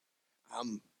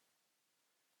 I'm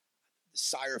the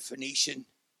Syrophoenician.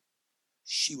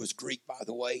 She was Greek, by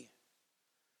the way.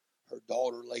 Her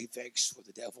daughter lay vexed with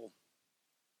the devil.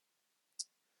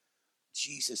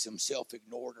 Jesus himself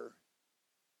ignored her.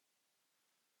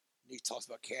 And he talks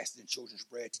about casting the children's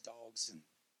bread to dogs. And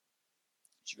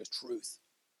she goes, truth.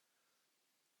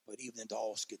 But even the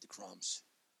dogs get the crumbs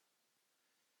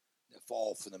that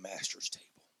fall from the master's table.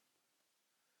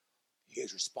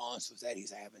 His response was that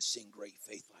I haven't seen great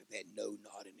faith like that. No,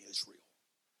 not in Israel.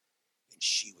 And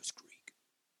she was Greek.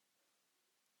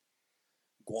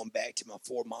 Going back to my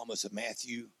four mamas of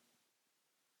Matthew,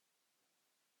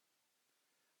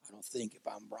 I don't think, if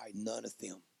I'm right, none of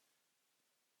them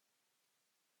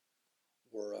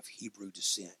were of Hebrew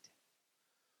descent.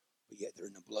 But yet they're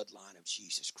in the bloodline of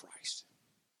Jesus Christ.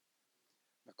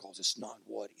 Because it's not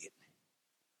what it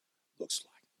looks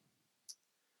like.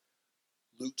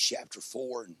 Luke chapter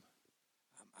 4, and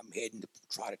I'm heading to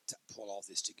try to pull all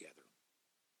this together.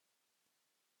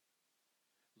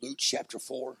 Luke chapter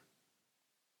 4,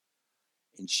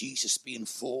 and Jesus being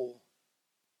full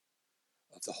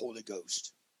of the Holy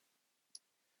Ghost,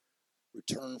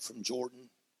 returned from Jordan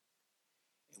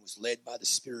and was led by the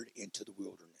Spirit into the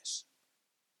wilderness.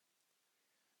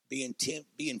 Being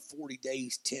 40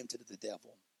 days tempted of the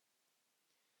devil.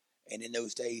 And in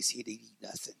those days he'd eat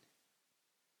nothing.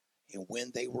 And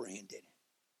when they were ended,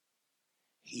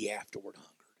 he afterward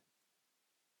hungered.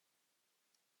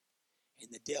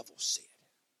 And the devil said,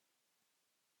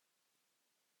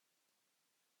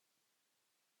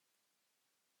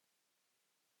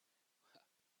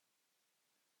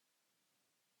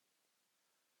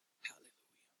 hallelujah.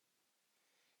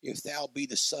 If thou be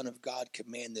the Son of God,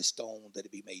 command this stone that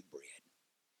it be made bread.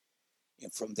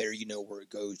 And from there you know where it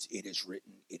goes. It is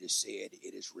written, it is said,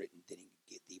 it is written. Then he can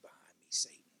get thee behind me,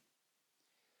 Satan.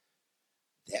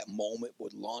 That moment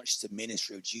would launch the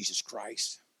ministry of Jesus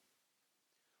Christ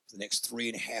for the next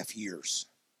 3.5 years.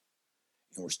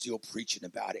 And we're still preaching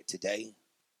about it today.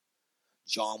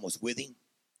 John was with him.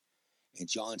 And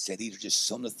John said, these are just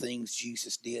some of the things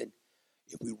Jesus did.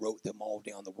 If we wrote them all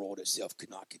down, the world itself could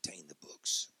not contain the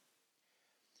books.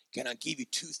 Can I give you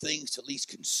 2 things to at least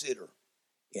consider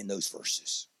in those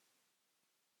verses?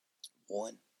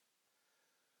 One,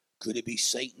 could it be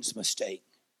Satan's mistake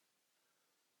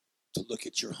to look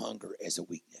at your hunger as a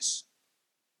weakness?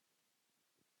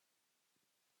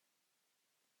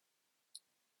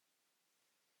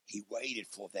 He waited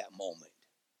for that moment,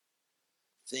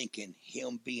 thinking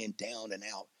him being down and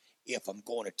out, if I'm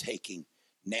going to take him,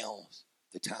 now's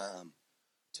the time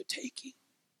to take him.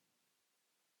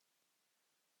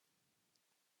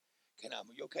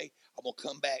 You okay? I'm going to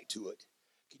come back to it.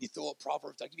 Can you throw up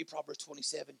Proverbs? I'll give you Proverbs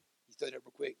 27. You throw that up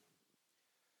real quick.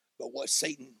 But what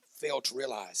Satan failed to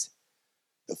realize,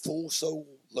 the full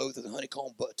soul loatheth the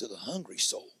honeycomb, but to the hungry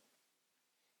soul,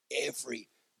 every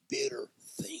bitter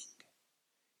thing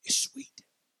is sweet.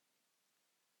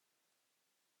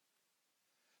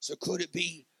 So could it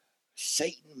be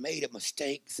Satan made a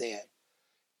mistake that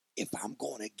if I'm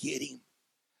going to get him,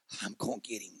 I'm going to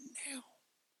get him now?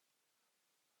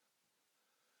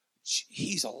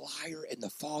 He's a liar and the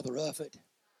father of it.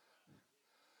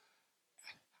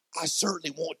 I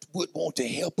certainly would want to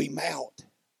help him out.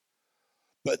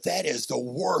 But that is the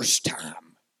worst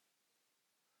time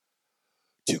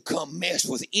to come mess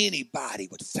with anybody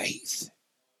with faith.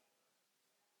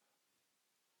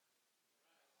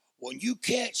 When you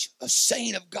catch a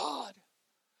saint of God,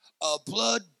 a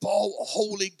blood-bought,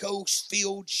 Holy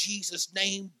Ghost-filled, Jesus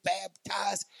name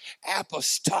baptized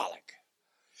apostolic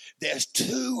that's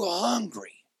too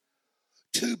hungry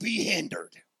to be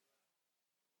hindered.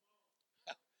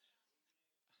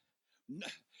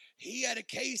 He had a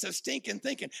case of stinking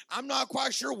thinking. I'm not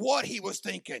quite sure what he was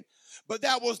thinking, but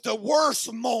that was the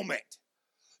worst moment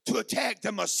to attack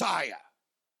the Messiah.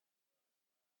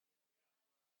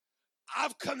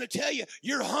 I've come to tell you,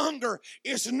 your hunger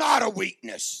is not a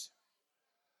weakness.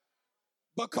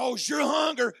 Because your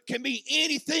hunger can be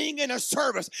anything in a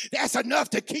service. That's enough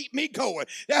to keep me going.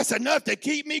 That's enough to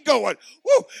keep me going.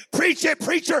 Woo! Preach it,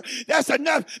 preacher. That's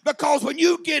enough. Because when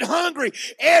you get hungry,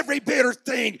 every bitter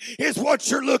thing is what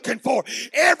you're looking for.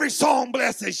 Every song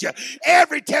blesses you.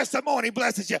 Every testimony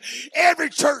blesses you. Every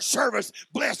church service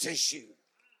blesses you.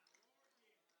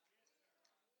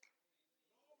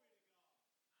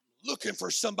 Looking for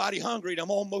somebody hungry, and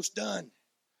I'm almost done.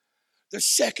 The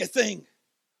second thing.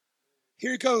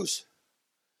 Here it goes.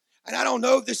 And I don't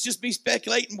know if this is just me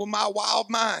speculating with my wild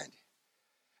mind.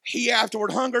 He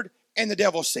afterward hungered, and the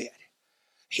devil said.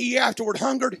 He afterward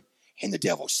hungered, and the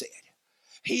devil said.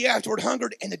 He afterward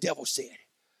hungered, and the devil said.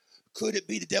 Could it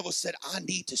be the devil said, I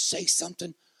need to say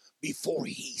something before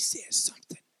he says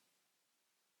something?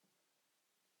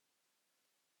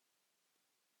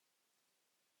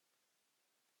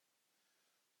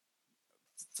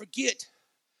 Forget,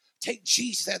 take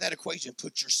Jesus out of that equation,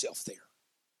 put yourself there.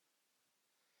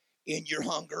 In your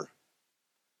hunger,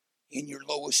 in your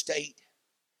lowest state,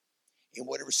 in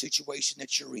whatever situation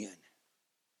that you're in.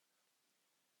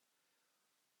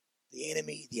 The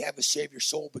enemy, the adversary of your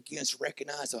soul begins to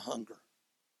recognize a hunger.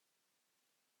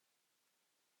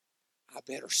 I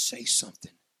better say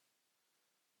something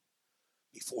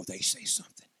before they say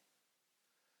something.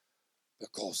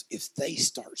 Because if they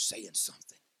start saying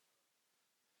something,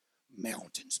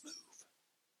 mountains move.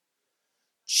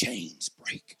 Chains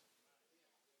break.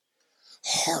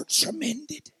 Hearts are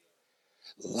mended.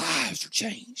 Lives are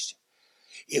changed.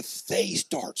 If they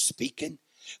start speaking,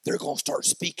 they're going to start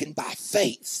speaking by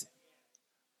faith.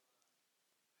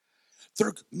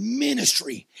 Their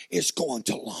ministry is going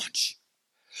to launch.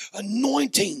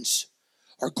 Anointings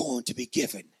are going to be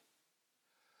given.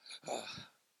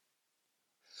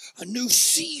 A new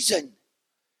season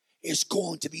is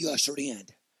going to be ushered in.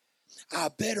 I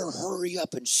better hurry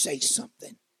up and say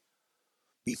something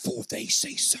before they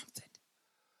say something.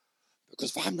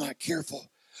 Because if I'm not careful,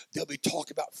 they'll be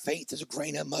talking about faith as a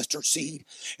grain of mustard seed,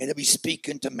 and they'll be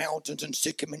speaking to mountains and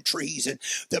sycamore trees, and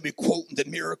they'll be quoting the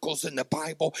miracles in the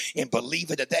Bible and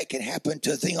believing that can happen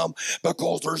to them,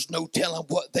 because there's no telling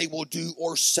what they will do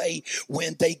or say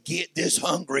when they get this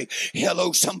hungry.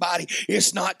 Hello, somebody.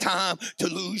 It's not time to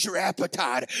lose your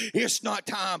appetite. It's not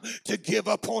time to give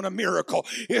up on a miracle.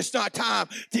 It's not time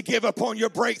to give up on your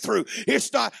breakthrough.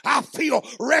 It's not. I feel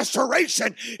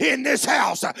restoration in this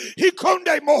house.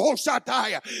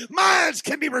 Minds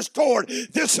can be restored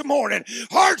this morning.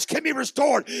 Hearts can be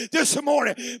restored this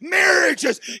morning.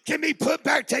 Marriages can be put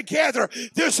back together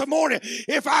this morning.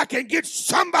 If I can get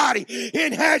somebody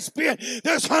in Hatchbend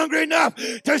that's hungry enough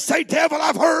to say, devil,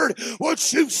 I've heard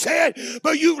what you've said,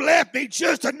 but you've left me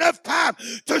just enough time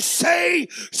to say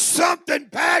something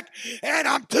back, and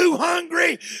I'm too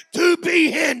hungry to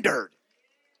be hindered.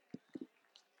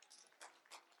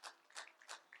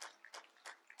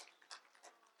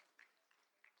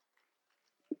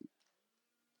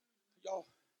 Y'all,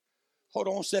 hold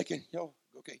on a second. Y'all,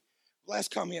 okay.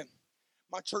 Last comment.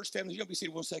 My church family, you're going to be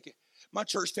seated 1 second. My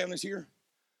church family's here.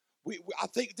 I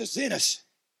think this is in us.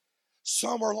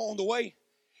 Somewhere along the way,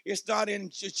 it's not in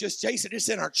just Jason, it's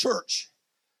in our church.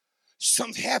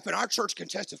 Something happened. Our church can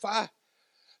testify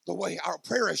the way our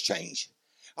prayer has changed.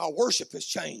 Our worship has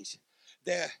changed.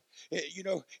 That,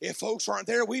 if folks aren't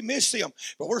there, we miss them,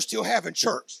 but we're still having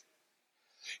church.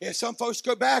 If some folks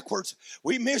go backwards,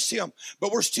 we miss them,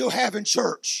 but we're still having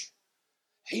church.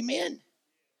 Amen.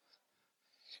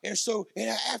 And so,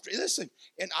 listen,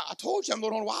 and I told you I'm a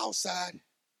little on the wild side.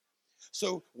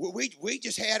 So we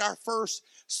just had our first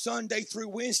Sunday through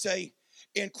Wednesday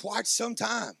in quite some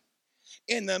time.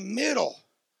 In the middle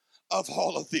of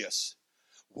all of this,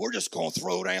 we're just going to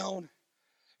throw down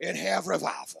and have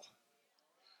revival.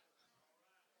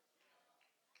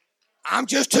 I'm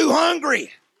just too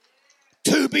hungry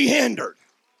to be hindered.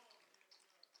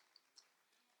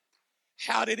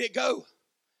 How did it go?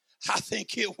 I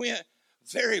think it went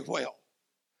very well.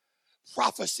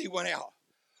 Prophecy went out.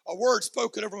 A word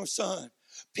spoken over my son.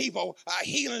 People,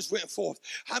 healings went forth.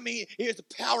 I mean, here's the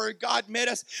power of God met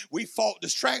us. We fought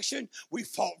distraction. We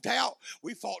fought doubt.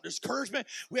 We fought discouragement.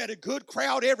 We had a good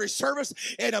crowd every service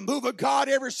and a move of God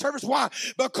every service. Why?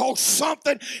 Because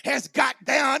something has got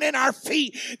down in our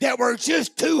feet that we're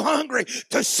just too hungry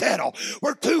to settle.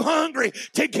 We're too hungry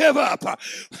to give up.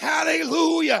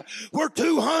 Hallelujah. We're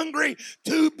too hungry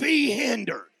to be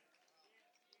hindered.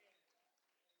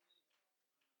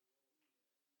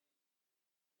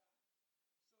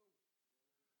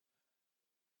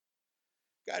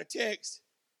 Got a text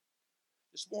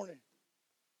this morning.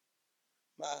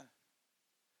 My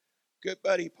good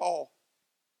buddy Paul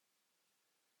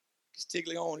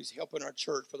Castiglione, he's helping our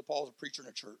church. Brother Paul's a preacher in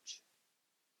a church.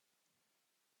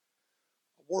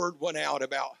 A word went out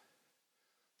about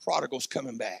prodigals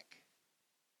coming back.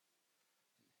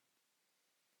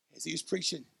 As he was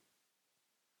preaching,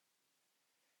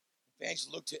 the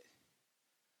evangelist looked at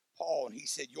Paul and he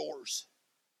said, yours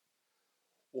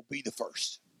will be the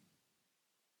first.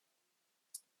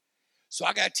 So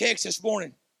I got a text this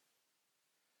morning.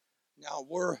 Now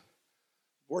we're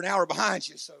an hour behind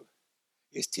you, so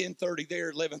it's 10:30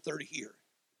 there, 11:30 here.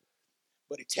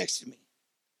 But he texted me.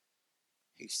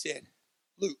 He said,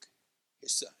 Luke,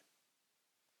 his son,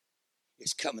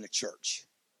 is coming to church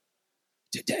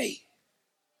today.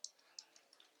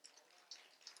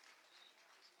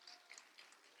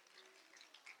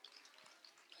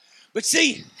 But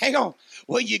see, hang on.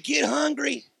 When you get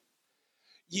hungry,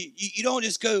 you don't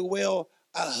just go, well,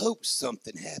 I hope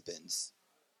something happens.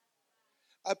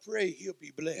 I pray he'll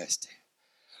be blessed.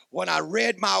 When I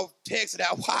read my text to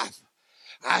that wife,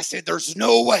 I said, there's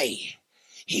no way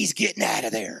he's getting out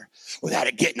of there without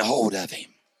it getting a hold of him.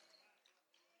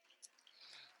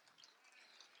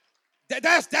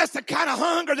 That's the kind of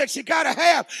hunger that you got to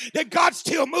have, that God's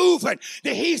still moving,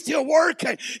 that he's still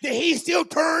working, that he's still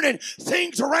turning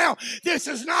things around. This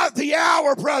is not the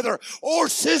hour, brother or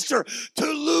sister, to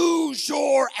lose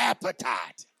your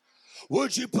appetite.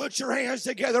 Would you put your hands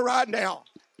together right now?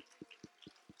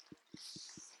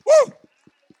 Woo!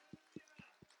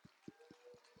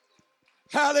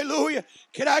 Hallelujah.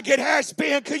 Can I get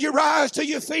Hatchbend? Could you rise to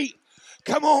your feet?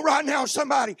 Come on right now,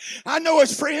 somebody. I know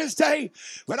it's Friends Day,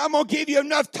 but I'm going to give you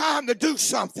enough time to do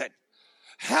something.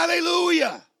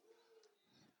 Hallelujah.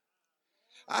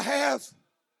 I have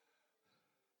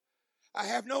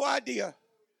no idea.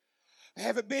 I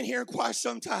haven't been here in quite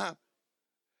some time.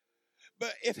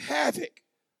 But if Havoc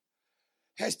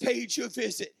has paid you a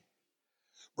visit,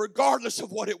 regardless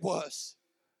of what it was,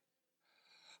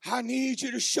 I need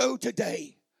you to show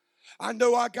today. I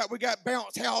know we got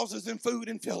bounce houses and food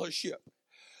and fellowship.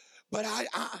 But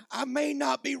I may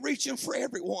not be reaching for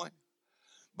everyone.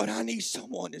 But I need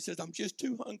someone that says, I'm just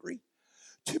too hungry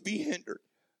to be hindered.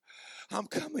 I'm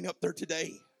coming up there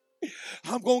today.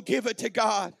 I'm going to give it to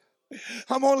God.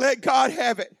 I'm going to let God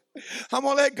have it. I'm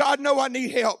going to let God know I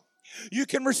need help. You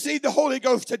can receive the Holy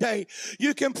Ghost today.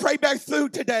 You can pray back through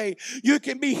today. You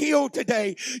can be healed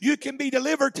today. You can be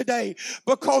delivered today,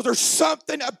 because there's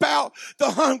something about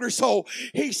the hungry soul.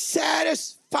 He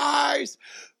satisfies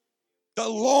the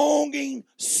longing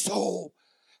soul.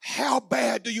 How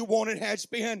bad do you want it,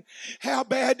 Hatchbend? How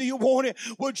bad do you want it?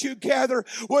 Would you gather?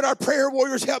 Would our prayer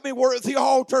warriors help me work at the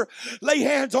altar? Lay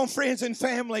hands on friends and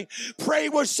family. Pray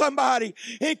with somebody.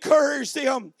 Encourage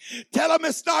them. Tell them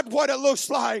it's not what it looks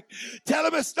like. Tell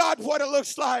them it's not what it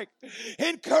looks like.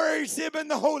 Encourage them in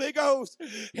the Holy Ghost.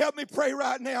 Help me pray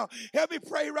right now. Help me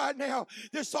pray right now.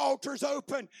 This altar's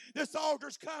open. This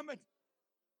altar's coming.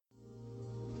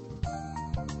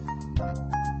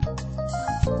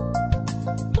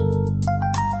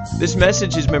 This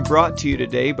message has been brought to you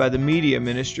today by the media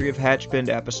ministry of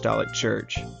Hatchbend Apostolic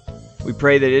Church. We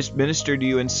pray that it's ministered to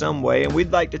you in some way, and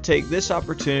we'd like to take this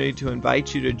opportunity to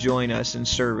invite you to join us in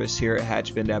service here at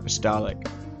Hatchbend Apostolic.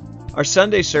 Our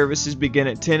Sunday services begin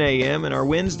at 10 a.m. and our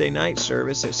Wednesday night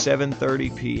service at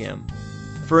 7:30 p.m.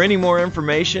 For any more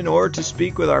information or to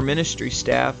speak with our ministry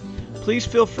staff, please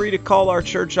feel free to call our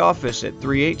church office at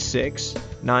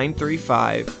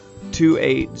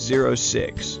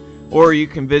 386-935-2806. Or you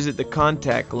can visit the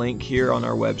contact link here on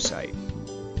our website.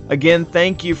 Again,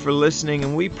 thank you for listening,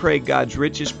 and we pray God's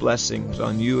richest blessings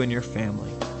on you and your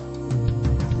family.